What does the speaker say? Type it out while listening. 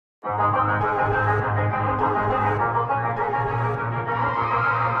Our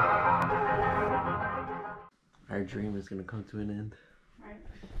dream is gonna come to an end. Right.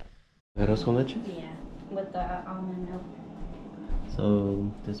 Arroz con leche? Yeah, with the almond milk.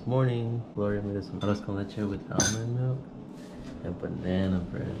 So this morning, Gloria made us some arroz con leche with almond milk and banana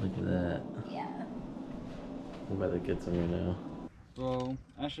bread. Look at that. Yeah. I'm about to get some right now. So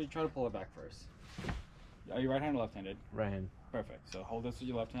actually, try to pull it back first. Are you right-handed or left-handed? Right hand. Perfect. So hold this with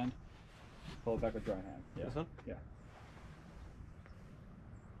your left hand. Pull it back with your right hand. Yeah. This one? Yeah.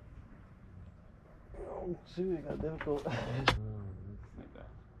 Oh shoot, it got difficult. Like that.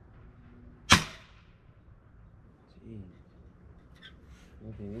 Jeez.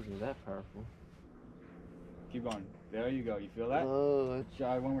 Nothing isn't that powerful. Keep going. There you go. You feel that? Oh,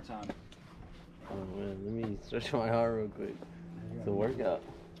 Try one more time. oh man, let me stretch my arm real quick. It's a workout.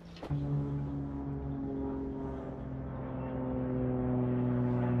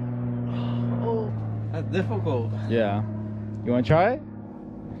 Oh, that's difficult. Yeah. You want to try it?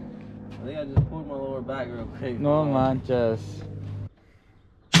 I think I just pulled my lower back real quick. No, man. Just.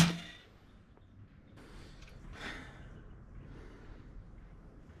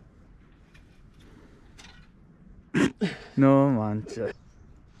 No manches.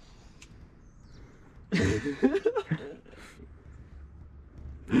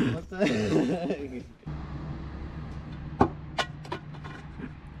 What the heck?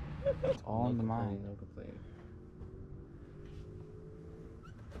 It's all in the mind. No complaint.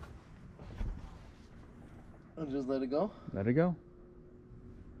 I'll just let it go. Let it go.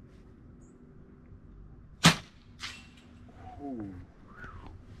 Ooh.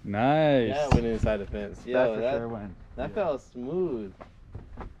 Nice. Yeah, went inside the fence. That for sure went. That felt smooth.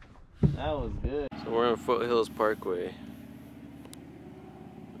 That was good. So we're on Foothills Parkway.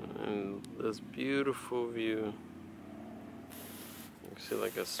 And this beautiful view. You can see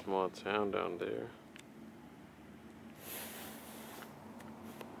like a small town down there.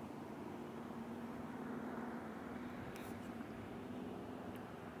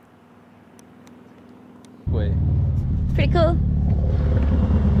 Wait. Pretty cool.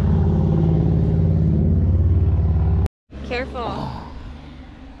 Careful.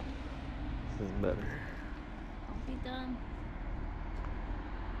 This is better. Don't be done.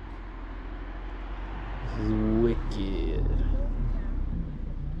 This is wicked.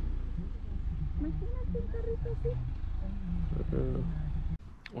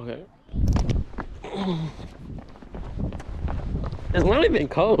 Okay. It's not even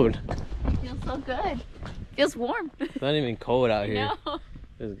cold. It feels so good. Feels warm. It's not even cold out here. No.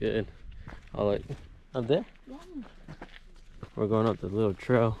 It's good. Oh, like up there? Yeah. We're going up the little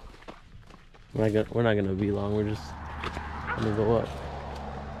trail. We're not gonna be long. We're just gonna go up.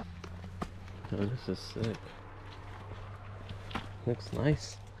 Oh, this is sick. Looks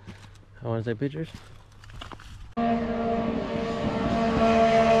nice. I want to take pictures.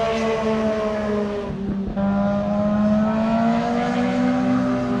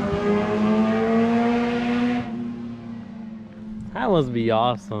 That must be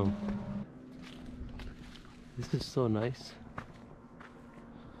awesome. This is so nice.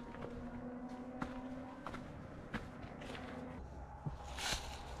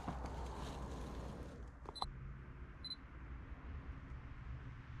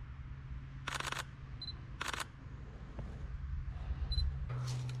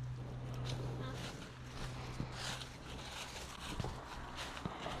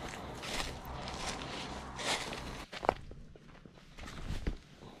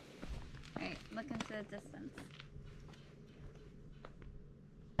 Alright, look into the distance.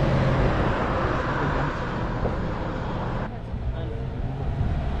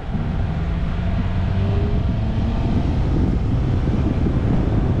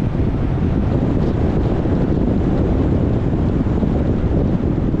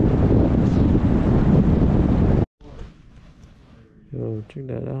 Yo, check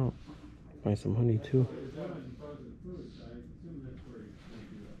that out. Find some honey too.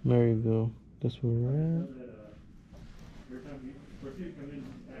 There you go. That's where we're at.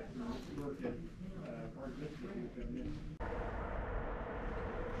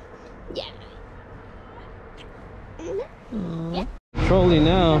 Yeah. Trolley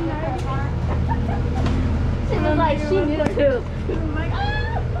now. She was like, she knew too.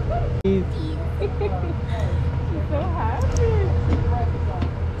 So happy.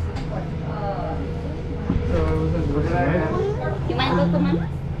 You mind go to mama?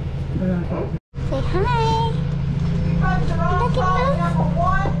 Say hi. Look at Number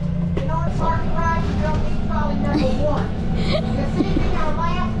one, you know it's hard to ride, you don't need trolley number one. This evening, our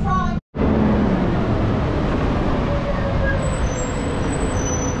last trolley.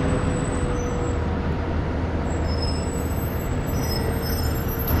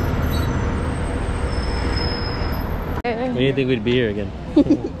 do you think we'd be here again?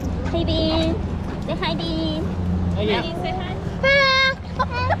 Hey, Dean. Say hi, Dean. Hey, yeah. Dean, say hi.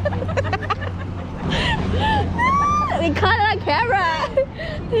 We caught it on camera.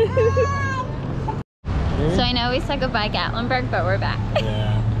 So I know we said goodbye Gatlinburg, but we're back.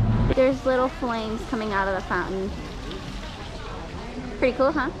 Yeah. There's little flames coming out of the fountain. Pretty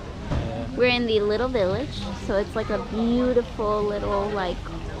cool, huh? Yeah. We're in the little village, so it's like a beautiful little like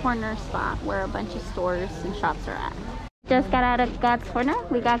corner spot where a bunch of stores and shops are at. Just got out of God's Corner.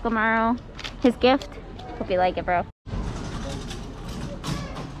 We got Gamaro his gift. Hope you like it, bro.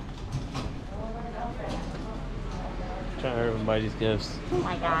 Trying to buy these gifts. Oh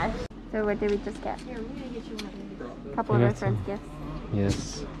my gosh. So what did we just get? A couple of our friends' gifts.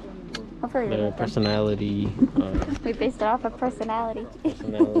 Yes. Hopefully they Their like them. personality. We based it off of personality.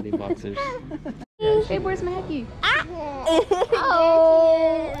 Personality boxers. Hey, where's Maggie?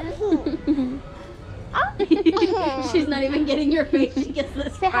 Oh. She's not even getting your face. She gets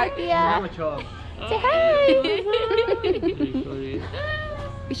this. Say hi, Pia. Say hi.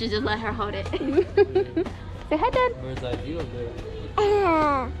 We should just let her hold it. Say hi, Dad. Where's that view up there?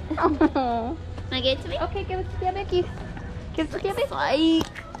 Oh. Can I give it to me? Okay, give it to Tia Becky. Give it to Tia Becky.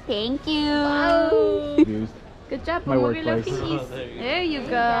 Thank you. Wow. Good job. My workplace. There you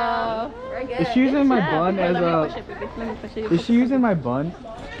go. Very good. Is she using my bun as Let me a? push it, baby. Let me push it. Is she using my bun?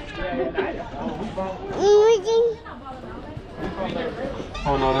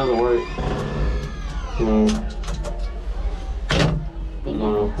 Oh no, it doesn't work. No.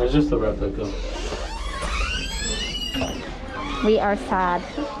 No, it's just a replica. We are sad.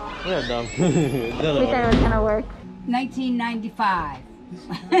 We're dumb. We thought it was gonna work. 1995.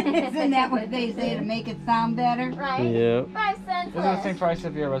 Isn't that what they say to make it sound better? Right? Yep. 5 cents Is it the same price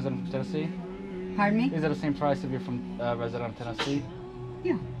if you're a resident of Tennessee? Pardon me? Is it the same price if you're from resident of Tennessee?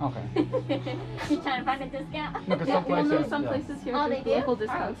 Yeah. Okay. You trying to find a discount? No, 'cause some places. Some places here do local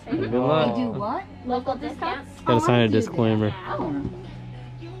discounts. Good They luck. do what? Local discounts? Gotta sign I a do disclaimer.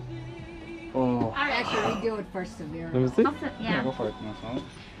 Oh. Actually, we do it for severe. Let me see. Yeah, Yeah. go for it. You want to smell it?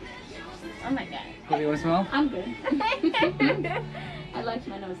 Oh my god. Do you want to smell? I'm good. I like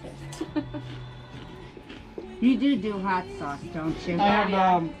my nose hairs. You do hot sauce, don't you? I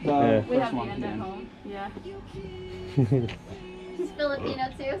have the Yeah. first one. then. Yeah. He's Filipino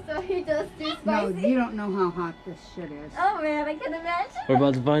too, so he does too No, spicy. you don't know how hot this shit is. Oh man, I can imagine. We're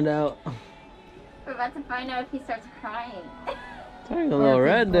about to find out. We're about to find out if he starts crying. Turning a little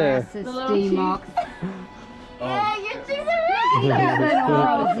red there. The steam up. Yeah, your cheeks are red.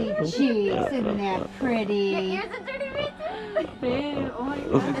 Rosy cheeks, isn't that Your pretty? ears are dirty red too.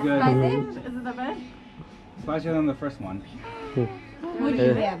 It's Spicy? good. Is it the best? Spicier than the first one. What do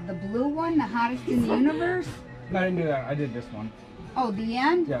you have? The blue one, the hottest in the universe? No, I didn't do that. I did this one. Oh, the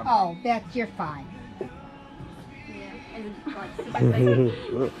end? Yeah. Oh, that's your fine. Yeah. Is it like super spicy?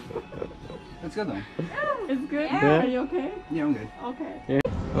 It's good though. It's good? Yeah. Are you okay? Yeah, I'm good. Okay.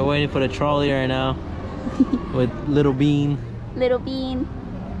 We're waiting for the trolley right now with Little Bean. Little bean.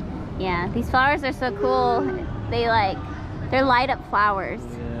 Yeah, these flowers are so cool. They're light up flowers.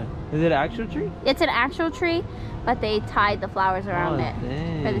 Yeah. Is it an actual tree? It's an actual tree, but they tied the flowers around it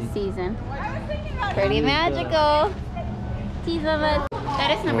for the dang. season. Pretty magical. Tease of us.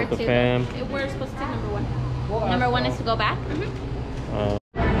 That is number With the 2. fam. We're supposed to take number 1. Number 1 is to go back.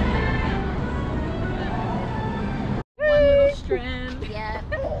 One little strand. Yeah.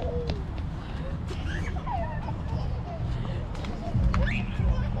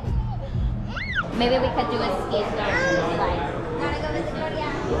 Maybe we could do a ski start slide. Wanna go to Victoria?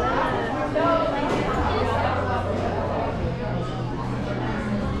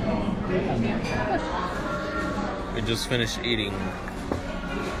 We just finished eating.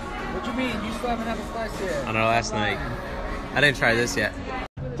 What you mean? You still haven't had a slice yet? I know, last night. I didn't try this yet.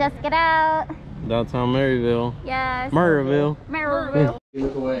 Just get out. Downtown Maryville. Yes. Murderville. Maryville. You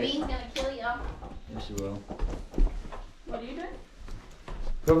look away. Bean's gonna kill you. Yes, you will. What are you doing?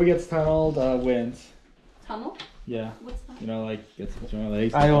 Whoever gets tunneled wins. Tunnel? Yeah. What's that? You know, like gets between my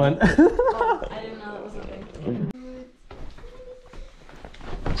legs. I won. Oh, I didn't know that was a thing.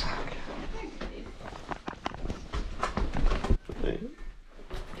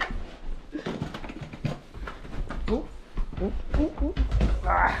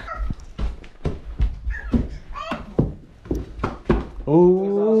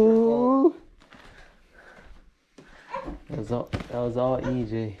 Ooh. That was all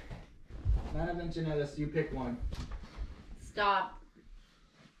EJ. None of them Janettas, you pick one. Stop.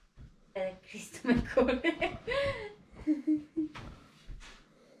 Cristo me corre.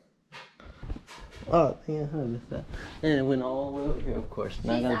 Oh, yeah, I missed that. And it went all the way over here, of course.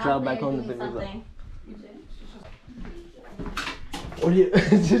 Now I gotta drop back on the bigger. What are you?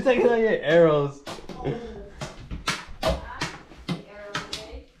 Just taking out your arrows.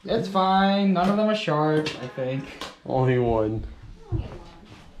 It's fine. None of them are sharp, I think. Only one.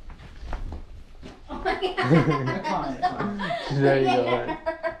 It's fine. There you go.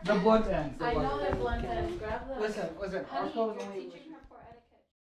 The blunt ends. I know they're blunt ends. Grab them. Listen. Our code is only.